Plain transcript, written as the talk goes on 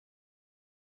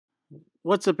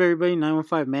What's up, everybody?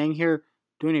 915 Mang here,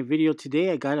 doing a video today.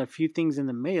 I got a few things in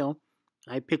the mail.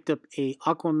 I picked up a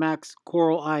Aquamaxx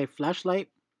Coral Eye flashlight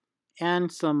and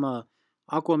some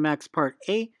Aquamaxx Part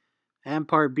A and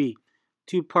Part B.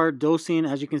 Two-part dosing,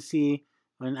 as you can see,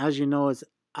 and as you know, is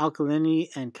alkalinity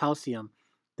and calcium.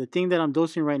 The thing that I'm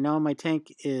dosing right now in my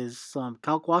tank is some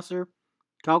Kalkwasser.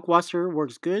 Kalkwasser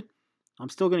works good. I'm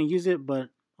still going to use it, but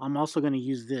I'm also going to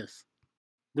use this.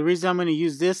 The reason I'm going to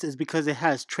use this is because it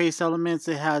has trace elements.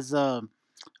 It has a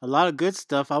lot of good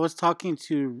stuff. I was talking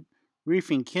to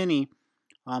Reef Kenny.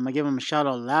 I gave him a shout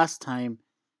out last time,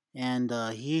 and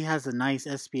he has a nice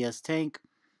SPS tank.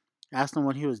 Asked him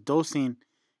what he was dosing,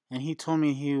 and he told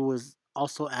me he was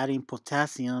also adding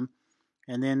potassium,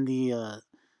 and then the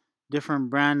different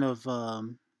brand of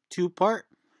two-part,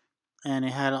 and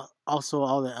it had also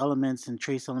all the elements and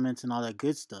trace elements and all that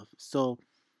good stuff. So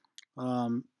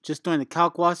just doing the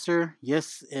Kalkwasser,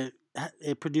 yes,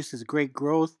 it produces great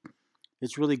growth.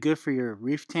 It's really good for your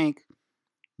reef tank,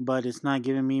 but it's not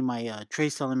giving me my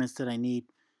trace elements that I need.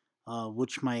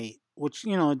 Which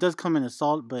it does come in a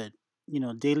salt, but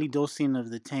daily dosing of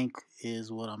the tank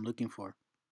is what I'm looking for.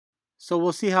 So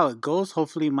we'll see how it goes.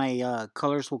 Hopefully my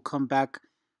colors will come back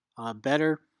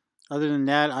better. Other than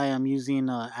that, I am using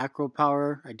Acro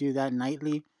Power. I do that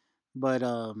nightly, but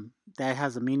that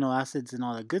has amino acids and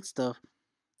all that good stuff.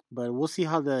 But we'll see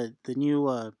how the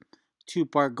new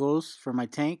two-part goes for my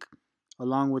tank,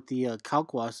 along with the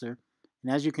Kalkwasser.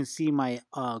 And as you can see, my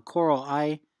Coral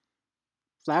Eye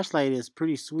flashlight is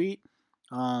pretty sweet.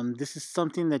 This is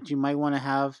something that you might want to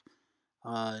have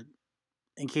uh,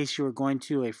 in case you were going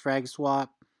to a frag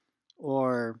swap,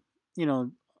 or you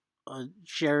know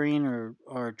sharing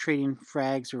or trading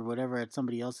frags or whatever at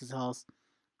somebody else's house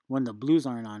when the blues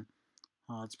aren't on.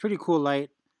 It's pretty cool light.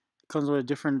 It comes with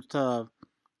different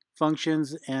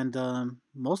functions, and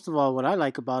most of all, what I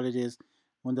like about it is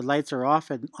when the lights are off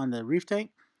on the reef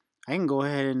tank, I can go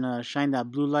ahead and shine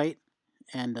that blue light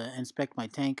and inspect my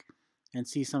tank and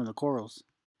see some of the corals.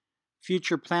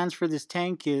 Future plans for this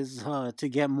tank is to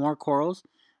get more corals.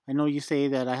 I know you say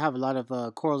that I have a lot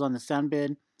of corals on the sand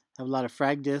bed, have a lot of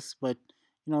frag discs, but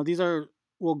these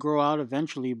will grow out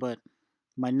eventually. But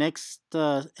my next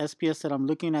SPS that I'm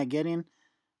looking at getting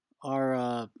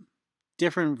are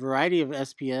different variety of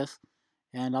SPS,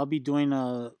 and I'll be doing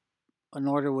an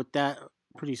order with that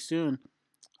pretty soon.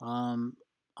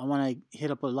 I want to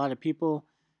hit up a lot of people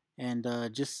and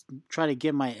just try to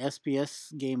get my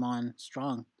SPS game on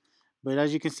strong. But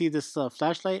as you can see, this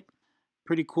flashlight,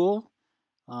 pretty cool.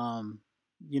 Um,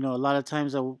 a lot of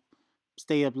times I'll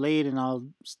stay up late and I'll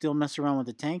still mess around with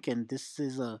the tank, and this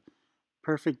is a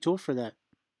perfect tool for that.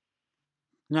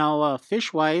 Now,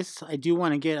 fish wise, I do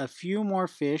want to get a few more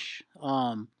fish.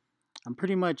 I'm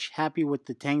pretty much happy with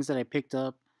the tanks that I picked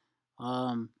up.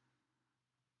 Um,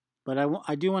 but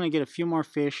I do want to get a few more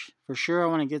fish. For sure, I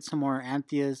want to get some more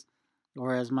anthias,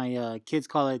 or as my kids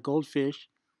call it, goldfish.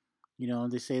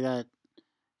 They say that.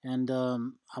 And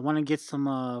I want to get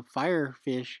some fire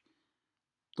fish.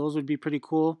 Those would be pretty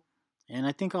cool. And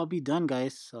I think I'll be done,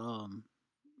 guys.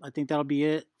 I think that'll be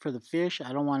it for the fish.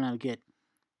 I don't want to get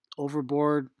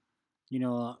overboard, you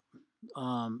know.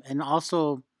 And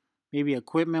also, maybe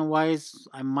equipment wise,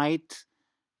 I might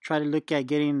try to look at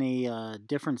getting a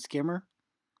different skimmer.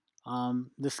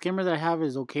 The skimmer that I have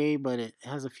is okay, but it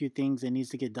has a few things that needs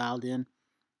to get dialed in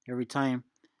every time.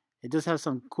 It does have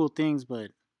some cool things,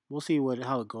 but we'll see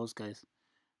how it goes, guys.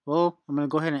 Well, I'm gonna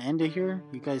go ahead and end it here.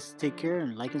 You guys take care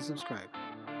and like and subscribe.